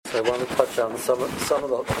I want to touch on some of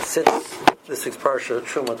the, since this week's parsha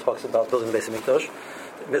Truma talks about building the Beis Hamikdash,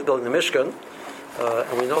 building the Mishkan,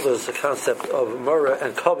 and we know there's a concept of murah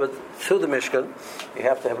and kavod to the Mishkan. You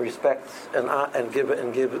have to have respect and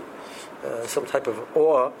give some type of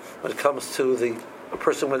awe when it comes to a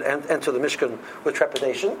person would enter the Mishkan with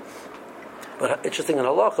trepidation. But interesting in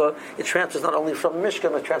halacha, it transfers not only from the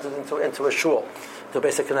Mishkan, but it transfers into a shul, to a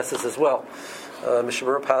basic Knesset as well.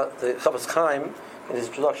 Mishabur, the Chafetz Chaim, in his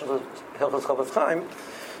introduction to Hilchos Chafetz Chaim,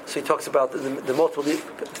 so he talks about the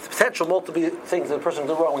potential multiple things that a person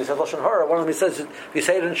can do wrong. When he says Lashon Hara, one of them he says, if you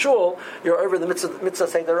say it in shul, you're over the mitzvah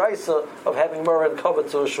Seder Raisa of having murah and kavod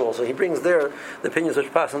to a shul. So he brings there the opinions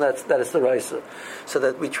which pass, and that is the Raisa. So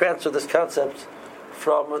that we transfer this concept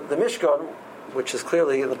from the Mishkan, which is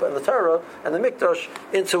clearly in the Torah, and the Mikdash,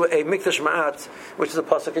 into a Mikdash Ma'at, which is a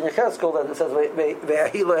pasuk in Yechezkel that says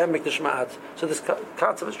Ve'ahi lohem Mikdash Ma'at. So this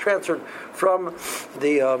concept is transferred from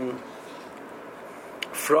the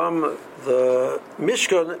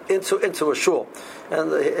Mishkan into a shul,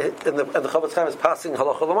 and the Chafetz Chaim is passing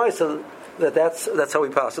halacha l'maisa that's how we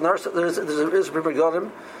pass. And there's Prima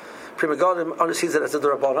Gadim understands it as a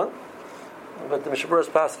D'Rabbanan, but the Mishabur is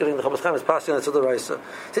passing, the Chafetz Chaim is passing as a D'Oraisa.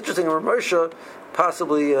 It's interesting. Ramosha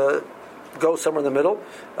possibly goes somewhere in the middle,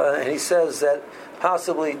 and he says that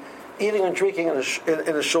possibly eating and drinking in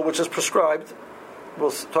a shul, which is prescribed.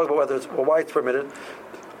 We'll talk about why it's permitted.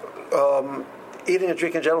 Eating and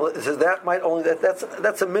drinking in general, it says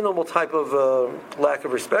that's a minimal type of lack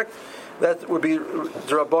of respect. That would be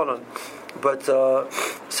D'Rabbanan. But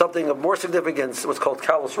something of more significance, what's called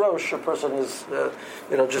Kalos Rosh, a person is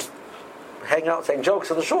just hang out saying jokes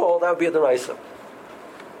in the shul, that would be a D'Oraisa.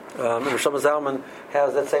 And Rishon Zalman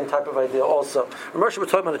has that same type of idea also. Ramesh was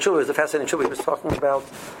talking about the tshuva, is a fascinating tshuva. He was talking about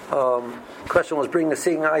the question was bringing a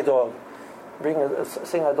seeing eye dog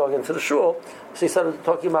into the shul. So he started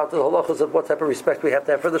talking about the halachas of what type of respect we have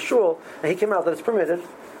to have for the shul, and he came out that it's permitted.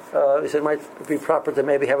 He said it might be proper to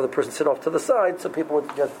maybe have the person sit off to the side so people would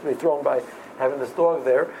just be thrown by having this dog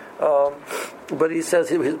there. But he says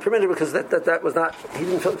he was permitted because that was not, he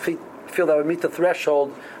didn't feel that would meet the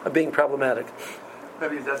threshold of being problematic.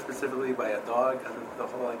 Maybe is that specifically by a dog, the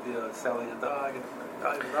whole idea of selling a dog?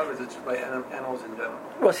 Or is it just by animals in general?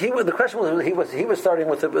 Well, the question was he was starting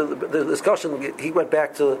with the discussion. He went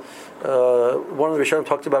back to one of the Rishonim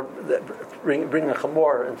talked about bringing a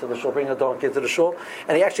chamor into the shul, bringing a donkey into the shul,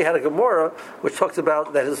 and he actually had a Gemara which talks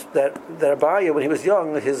about that Abaye, when he was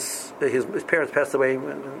young, his parents passed away.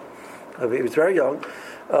 He was very young.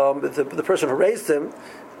 The person who raised him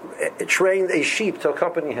trained a sheep to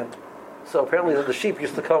accompany him. So apparently the sheep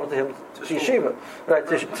used to come to him to yeshiva, right?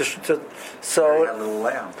 So had a little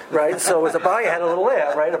lamb, right? So as Abaye had a little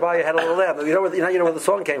lamb, right? Abaye had a little lamb. You know where the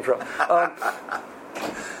song came from.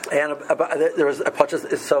 And there was a bunch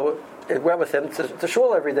of, so it went with him to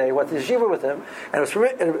shul every day. Went to yeshiva with him, and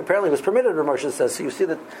apparently it was permitted. Ramosha says. So you see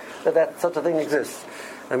that such a thing exists.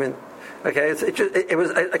 I mean. Okay, it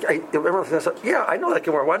was. I remember thinking, yeah, I know that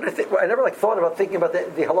Gemara. Why did I never thought about thinking about the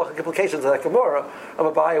halachic implications of that Gemara of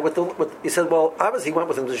Abaye with. He said, well, obviously he went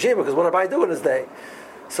with him to Shiva because what Abaye do in his day?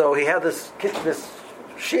 So he had this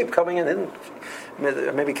sheep coming in, and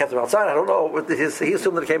maybe kept him outside. I don't know. He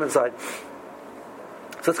assumed that it came inside.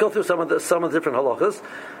 So let's go through some of the different halachas.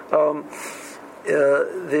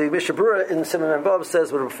 The Mishabura in Siman Vav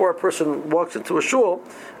says when before a person walks into a shul,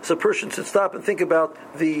 so a person should stop and think about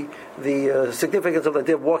the significance of the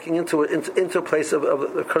idea of walking into a place of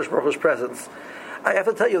Kadosh Baruch Hu's presence. I have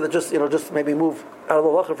to tell you that just maybe move out of the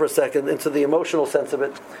halacha for a second into the emotional sense of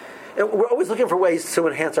it. We're always looking for ways to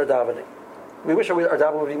enhance our davening. We wish our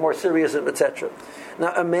davening would be more serious, etc.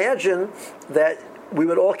 Now imagine that we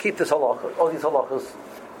would all keep this halacha, all these halachas,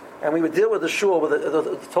 and we would deal with the shul with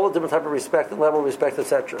a totally different type of respect and level of respect,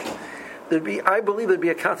 etc. I believe there'd be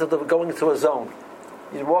a concept of going into a zone.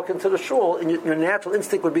 You'd walk into the shul, and your natural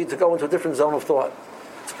instinct would be to go into a different zone of thought.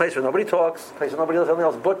 It's a place where nobody talks, a place where nobody does anything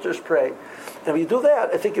else but just pray. And when you do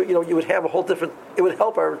that, I think you would have a whole different. It would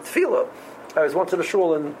help our tefillah. I was once in a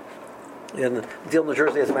shul in Deal, New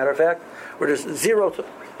Jersey, as a matter of fact, where there's zero.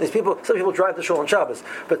 Some people drive to shul on Shabbos,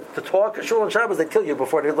 but to talk at shul on Shabbos, they kill you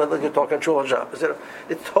before they let you talk at shul on Shabbos.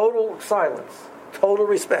 It's total silence, total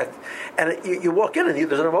respect, and you walk in and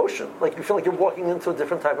there's an emotion, like you feel like you're walking into a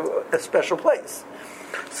different type of a special place.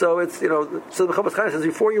 So it's so the Chafetz Chaim says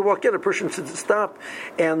before you walk in, a person should stop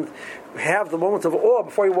and have the moment of awe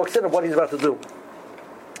before he walks in of what he's about to do.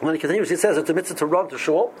 When he continues, he says it's a mitzvah to run to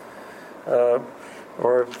shul.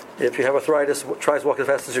 Or if you have arthritis, try to walk as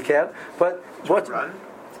fast as you can. But run?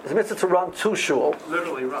 It's a mitzvah to run to shul.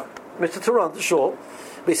 Literally run. Mitzvah to run to shul.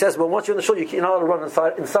 But he says, well, once you're in the shul, you're not allowed to run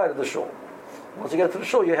inside of the shul. Once you get to the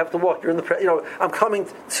shul, you have to walk. You're in the I'm coming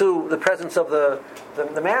to the presence of the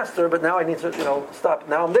master, but now I need to stop.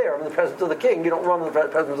 Now I'm there. I'm in the presence of the king. You don't run in the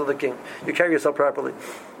presence of the king. You carry yourself properly.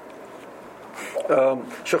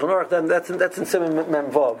 Shulchan Aruch, then that's in Siman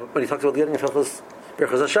Mem Vav when he talks about getting Hilchos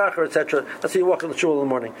Birchos HaShachar, etc. That's how you walk in the shul in the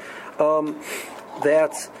morning.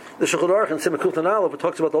 That's the Shulchan Aruch and Siman Kuftan Aleph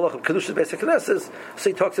talks about the Halach of Kedushas Beis HaKnesses. So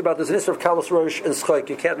he talks about there's an issue of Kalos Rosh and Schoik.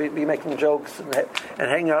 You can't be making jokes and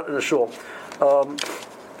hang out in the shul.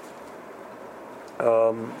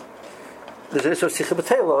 There's an issue of Sikha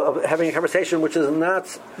B'Teila, of having a conversation which is not,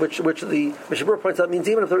 which the Mishnah Berurah points out means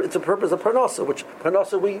even if it's a purpose of Parnasa, which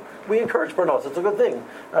Parnasa we encourage Parnasa. It's a good thing,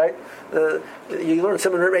 right? You learn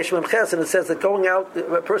some in Reish Mem Ches, and it says that going out,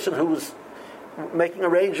 a person who's making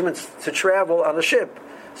arrangements to travel on a ship,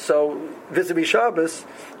 so vis-a-vis Shabbos,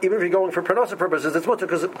 even if you're going for Parnasa purposes, it's mutter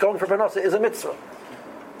because going for Parnasa is a mitzvah.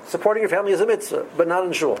 Supporting your family is a mitzvah, but not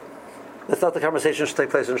in shul. That's not the conversation that should take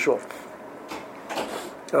place in shul.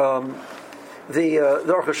 The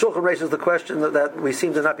Aruch HaShulchan raises the question that we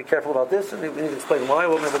seem to not be careful about this, and we need to explain why.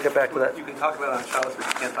 We'll never get back to that. You can talk about it on Shabbos, but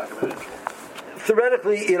you can't talk about it in shul.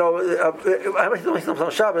 Theoretically,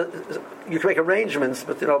 on Shabbos, you can make arrangements,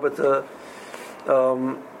 but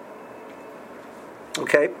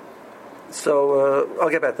okay. So I'll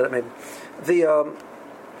get back to that maybe. The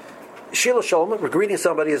Shiloh Shalom, greeting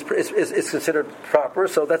somebody is considered proper,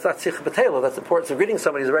 so that's not Sikha B'Teila, that's important. So greeting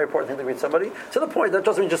somebody is a very important thing to greet somebody. To the point that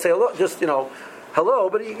doesn't mean just say hello, just hello,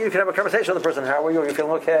 but you can have a conversation with the person. How are you? Are you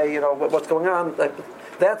feeling okay? What's going on?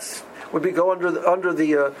 That's would be go under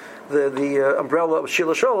the umbrella of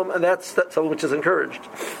Shiloh Shalom, and that's something which is encouraged.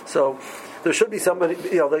 So there should be somebody.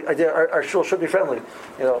 The idea our shul should be friendly.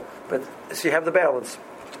 But so you have the balance.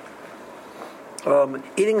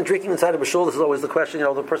 Eating and drinking inside of a shul, this is always the question.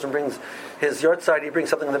 The person brings his yard side, he brings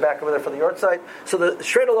something in the back over there for the yard side. So the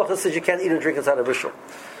straight halacha says you can't eat and drink inside of a shul.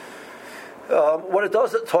 What it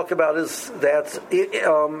does talk about is that for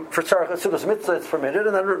tzarech sudas mitzvah it's permitted,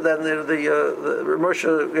 and then the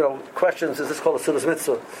Moshe questions: is this called a sudas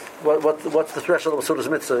mitzvah? What's the threshold of a sudas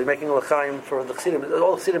mitzvah? You're making a l'chaim for the chassidim.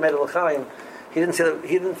 All the chassidim made a l'chaim. He didn't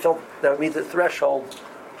feel that would meet the threshold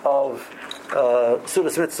of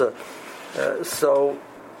sudas mitzvah. So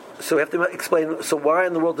we have to explain. So why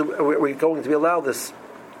in the world are we going to be allowed this?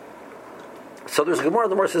 So there's a Gemara.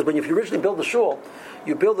 The Gemara says, when you originally build the shul,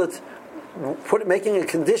 you build it, making a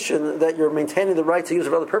condition that you're maintaining the right to use it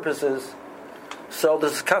for other purposes. So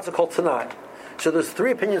there's a concept called Tanai. So there's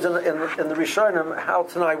three opinions in the Rishonim how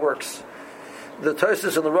Tanai works. The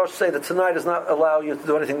Tosfos and the Rosh say that Tanai does not allow you to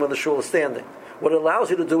do anything when the shul is standing. What it allows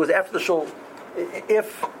you to do is after the shul,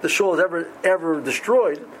 if the shul is ever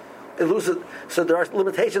destroyed, it loses. So there are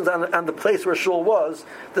limitations on the place where shul was.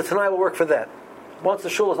 The Tanai will work for that. Once the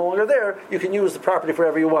shul is no longer there, you can use the property for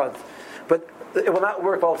whatever you want, but it will not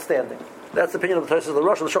work while it's standing. That's the opinion of the Tosfos and the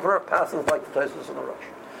Rosh. The Shulchan Aruch passes like the Tosfos and the Rosh.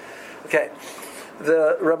 Okay,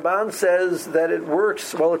 the Ramban says that it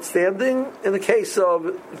works while it's standing in the case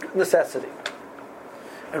of necessity,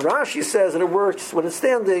 and Rashi says that it works when it's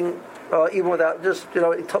standing. Even without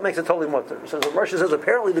it makes it totally mutter. So Rashi says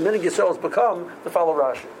apparently the minhag Yisrael has become to follow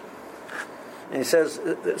Rashi. And he says,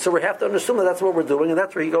 so we have to understand that that's what we're doing, and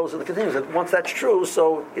that's where he goes and continues. That once that's true,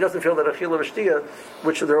 so he doesn't feel that Achila V'Shtiyah,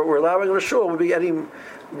 which we're allowing in a shul, would be any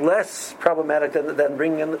less problematic than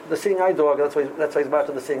bringing in the seeing eye dog. That's why he's about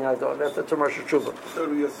to the seeing eye dog. That's a Moshe Tshuva. So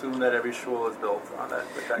do we assume that every shul is built on that?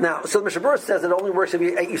 Now, so the Mishnah Berurah says it only works if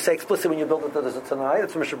you say explicitly when you build it that there's a Tanai.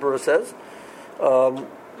 That's what Mishnah Berurah says.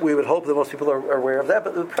 We would hope that most people are aware of that,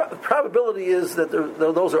 but the probability is that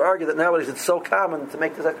those who argue that nowadays it's so common to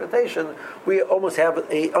make this expectation, we almost have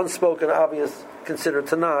a unspoken, obvious, considered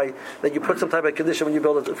Tanai that you put some type of condition when you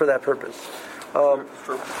build it for that purpose. For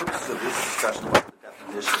purposes of this discussion about the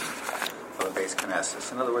definition of a Beis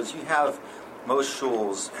Knesses, in other words, most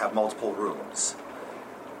shuls have multiple rooms.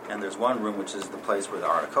 And there's one room which is the place where the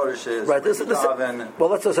Aron HaKodesh is, right. Well,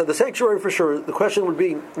 let's say the sanctuary for sure. The question would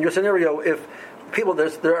be, in your scenario, if people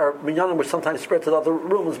there are minyanim which sometimes spread to the other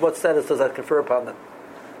rooms, what status does that confer upon them?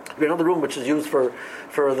 If you're in another room which is used for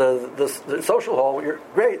the social hall, you're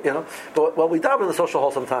great, But we daven in the social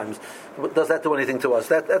hall sometimes. Does that do anything to us?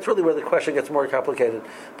 That's really where the question gets more complicated.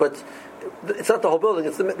 But it's not the whole building.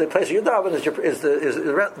 It's the place where you daven is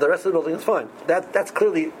the rest of the building is fine. That's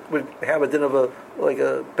clearly would have a din of a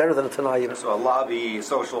better than a Tanai. So a lobby,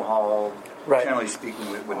 social hall, right. Generally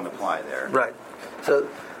speaking, wouldn't apply there. Right. So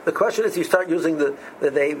the question is, you start using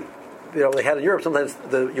they had in Europe sometimes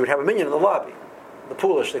you would have a minyan in the lobby. The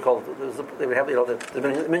poolish, they call it. They would have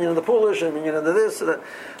the minyan in the poolish and minyan in the this.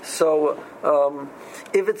 So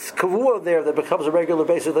if it's kavua there, that becomes a regular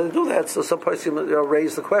basis that they do that. So some places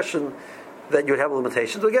raise the question: then you'd have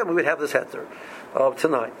limitations. Again, we would have this heter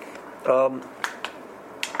tonight.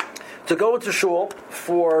 To go into shul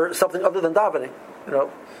for something other than davening,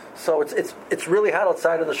 so it's really hot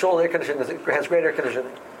outside, and the shul air conditioning has great air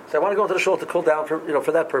conditioning. So I want to go into the shul to cool down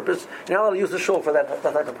for that purpose. You're not allowed to use the shul for that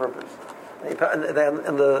type of purpose. And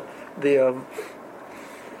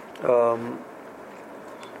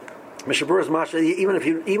Mishabur is masha, even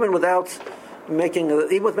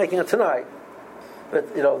with making it tonight,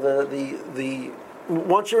 but the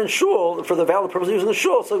once you're in shul for the valid purpose of using the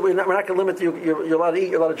shul, so we're not going to limit you. You're allowed to eat,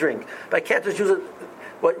 you're allowed to drink, but I can't just use it.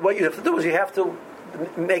 What you have to do is you have to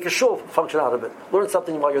make a shul function out of it. Learn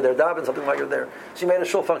something while you're there, daven something while you're there. So you made a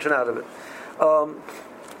shul function out of it.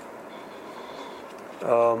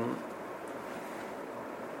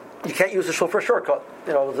 You can't use the shul for a shortcut,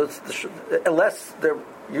 unless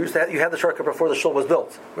you had the shortcut before the shul was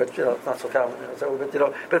built, which it's not so common.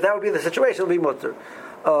 But if that would be the situation, it would be mutter.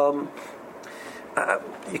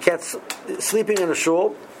 You can't sleeping in a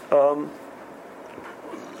shul.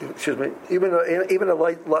 Excuse me. Even a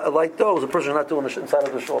light doze, a person is not doing it inside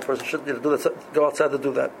of the shul. A person should do that, go outside to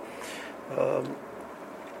do that.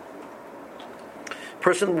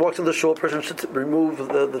 Person walks into the shul. Person should remove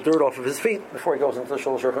the dirt off of his feet before he goes into the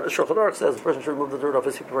shul. Shulchan Aruch says the person should remove the dirt off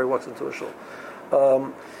his feet before he walks into a shul.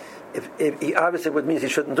 If he obviously would means he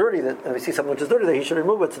shouldn't dirty it, and if he sees something which is dirty there, he should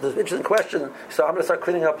remove it. So there's an interesting question. So I'm going to start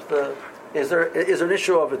cleaning up is there an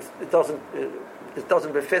issue of it doesn't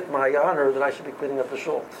befit my honor that I should be cleaning up the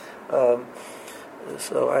shul.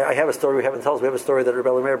 So I have a story we haven't told us. We have a story that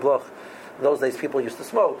Rebbe Meir Bloch, in those days people used to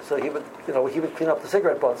smoke, so he would clean up the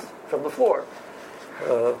cigarette butts from the floor.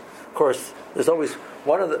 Of course, there's always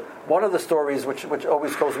one of the stories which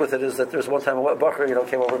always goes with it is that there's one time a bacher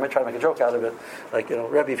came over and tried to make a joke out of it, like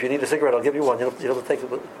Rebbe, if you need a cigarette, I'll give you one. You don't have to take it,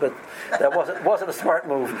 but that wasn't a smart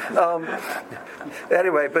move.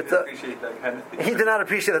 Anyway, but appreciate that kind of thing. He did not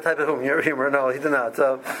appreciate that type of humor. No, he did not.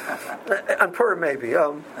 On Purim, maybe.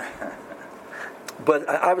 But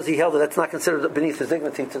obviously, he held that that's not considered beneath his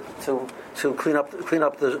dignity to clean up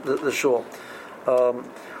the shul.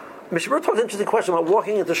 Mishabur talks an interesting question about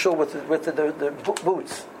walking into shul with the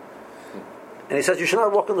boots, and he says you should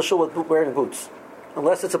not walk in the shul wearing boots,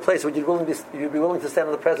 unless it's a place where you'd be willing to stand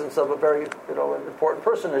in the presence of a very important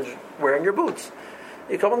personage wearing your boots.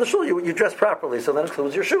 You come on the shul, you dress properly, so that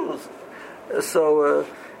includes your shoes. So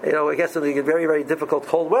I guess in the very, very difficult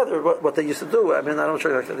cold weather, what they used to do. I mean, I'm not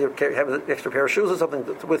sure they have an extra pair of shoes or something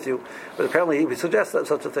with you, but apparently he suggests such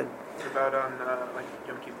a thing. What about on like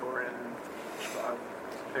Yom Kippur and Shabbat?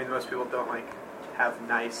 I mean, most people don't have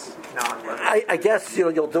nice non-leather. I guess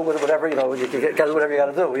you'll do whatever you got to do whatever you got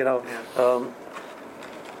to do.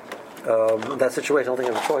 In that situation, I don't think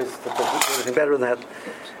I have a choice to do anything better than that.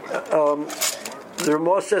 The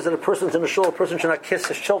Ramah says that a person's in a shul, a person should not kiss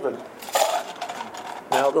his children.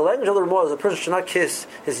 Now, the language of the Ramah is a person should not kiss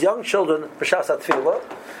his young children b'shas hatfilah,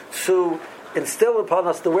 to instill upon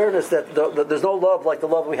us the awareness that there's no love like the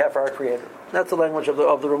love we have for our Creator. That's the language of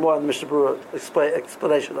the Ramah and the Mishnah Berurah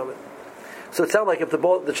explanation of it. So it sounds like if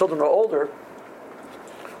the children are older,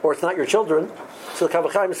 or it's not your children, so the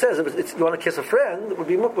Kavach Chaim says if you want to kiss a friend, it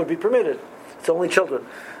would be permitted. It's only children.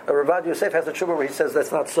 Ravad Yosef has a tshuva where he says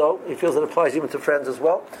that's not so. He feels it applies even to friends as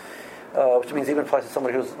well, which means even applies to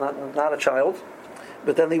somebody who's not a child.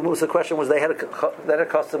 But then he moves the question was they had a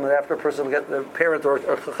custom that after a person would get their parent or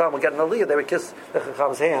chacham would get an aliyah, they would kiss the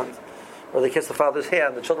chacham's hand, or they kiss the father's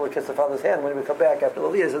hand. The children would kiss the father's hand when he would come back after the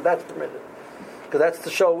aliyah. He said that's permitted because that's to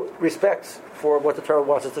show respect for what the Torah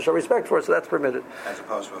wants us to show respect for. So that's permitted as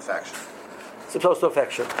opposed to affection. It's opposed to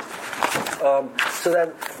affection. So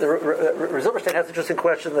then the Zilberstein has an interesting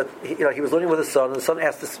question that he was learning with his son, and the son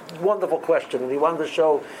asked this wonderful question, and he wanted to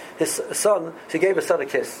show his son. So he gave his son a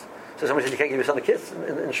kiss. So somebody said, you can't give your son a kiss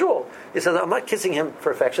in shul. He says, I'm not kissing him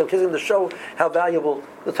for affection. I'm kissing him to show how valuable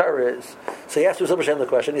the Torah is. So he asked Zilberstein the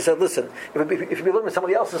question. He said, listen, if you be living with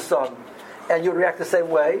somebody else's son, and you react the same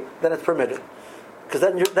way, then it's permitted. Because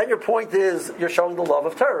then your point is you're showing the love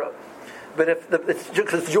of Torah. But if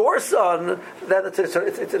it's your son, then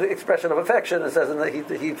it's an expression of affection. It says that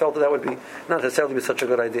he felt that would be not necessarily be such a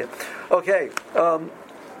good idea. Okay,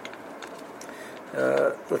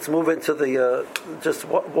 let's move into the just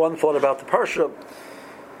one thought about the parsha.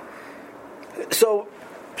 So,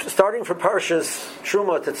 starting from Parshas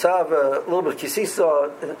Truma, Tetzaveh, a little bit of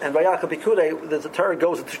Kisisa, and Vayacha Pikudei, the Torah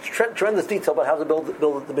goes into tremendous detail about how to build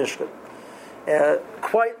the Mishkan.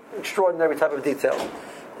 Quite extraordinary type of detail.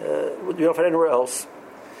 You don't find anywhere else.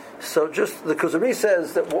 So just the Kuzari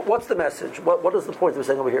says that what's the message? What is the point we're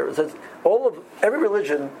saying over here? It says every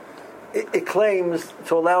religion it claims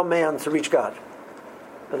to allow man to reach God,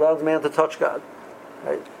 it allows man to touch God.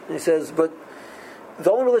 Right? And he says, but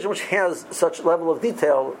the only religion which has such level of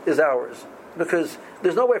detail is ours, because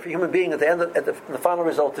there's no way for a human being at the end, in the final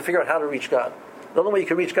result, to figure out how to reach God. The only way you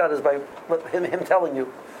can reach God is by him telling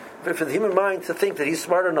you. For the human mind to think that he's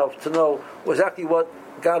smart enough to know exactly what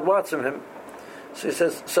God wants from him. So he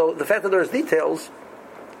says, so the fact that there's details,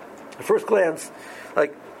 at first glance,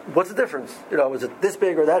 like, what's the difference? Is it this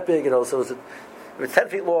big or that big? So is it, if it's 10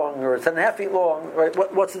 feet long or 10.5 feet long, right?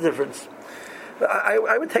 What's the difference?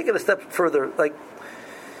 I would take it a step further. Like,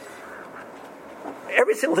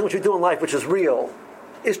 every single thing which we do in life which is real,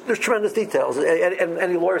 there's tremendous details. And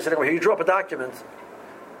any lawyer sitting over here, you draw up a document,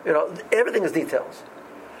 everything is details.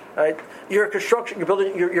 Right? You're a construction. You're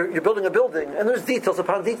building a building, and there's details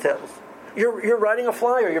upon details. You're writing a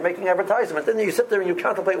flyer. You're making advertisement. Then you sit there and you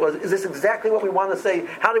contemplate: is this exactly what we want to say?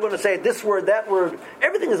 How do we want to say it? This word, that word.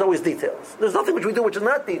 Everything is always details. There's nothing which we do which is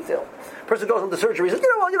not detail. Person goes into surgery. He says,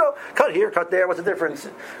 cut here, cut there. What's the difference?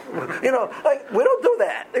 We don't do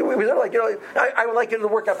that. We don't I would like you to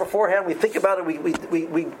work out beforehand. We think about it.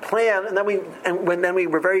 We plan, and then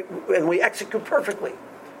we execute perfectly.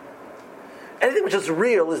 Anything which is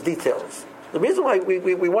real is details. The reason why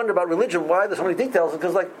we wonder about religion, why there's so many details, is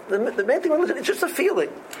because the main thing with religion, it's just a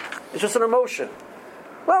feeling. It's just an emotion.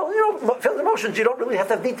 Well, feelings and emotions, you don't really have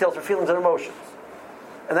to have details for feelings and emotions.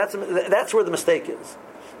 And that's where the mistake is.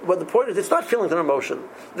 But the point is, it's not feelings and emotion.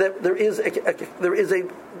 There is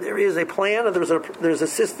a plan, and there's a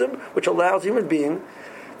system which allows human being,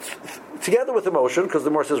 together with emotion, because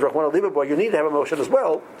the Gemara says, Rachmana liba, you need to have emotion as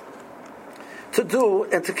well, to do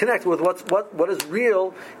and to connect with what is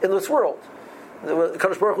real in this world. The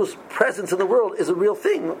Kadosh Baruch Hu's presence in the world is a real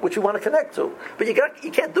thing which you want to connect to, but you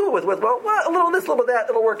can't do it with a little of this, a little of that.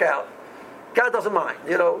 It'll work out. God doesn't mind.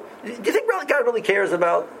 Do you think God really cares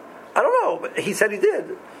about? I don't know, but He said He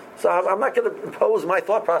did, so I'm not going to impose my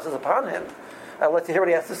thought process upon Him. I'll let you hear what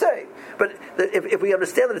He has to say. But if we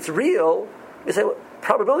understand that it's real, you say,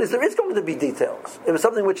 probabilities, there is going to be details. If it's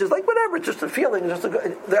something which is like, whatever, it's just a feeling,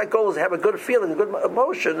 that goal is to have a good feeling, a good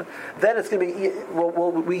emotion, then it's going to be,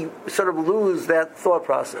 we sort of lose that thought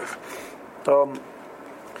process.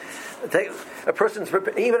 Take a person's,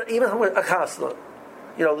 even a chasna,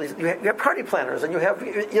 you have party planners, and you have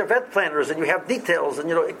event planners, and you have details,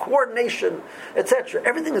 and coordination, etc.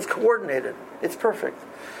 Everything is coordinated. It's perfect.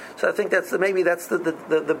 So I think that's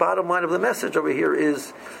the bottom line of the message over here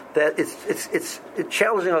is that it's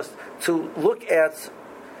challenging us to look at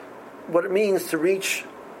what it means to reach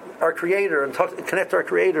our Creator and connect to our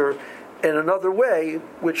Creator in another way,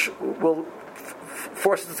 which will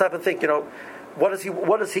force us to stop and think, what is he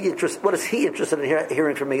interested in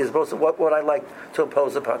hearing from me, as opposed to what I like to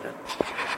impose upon him.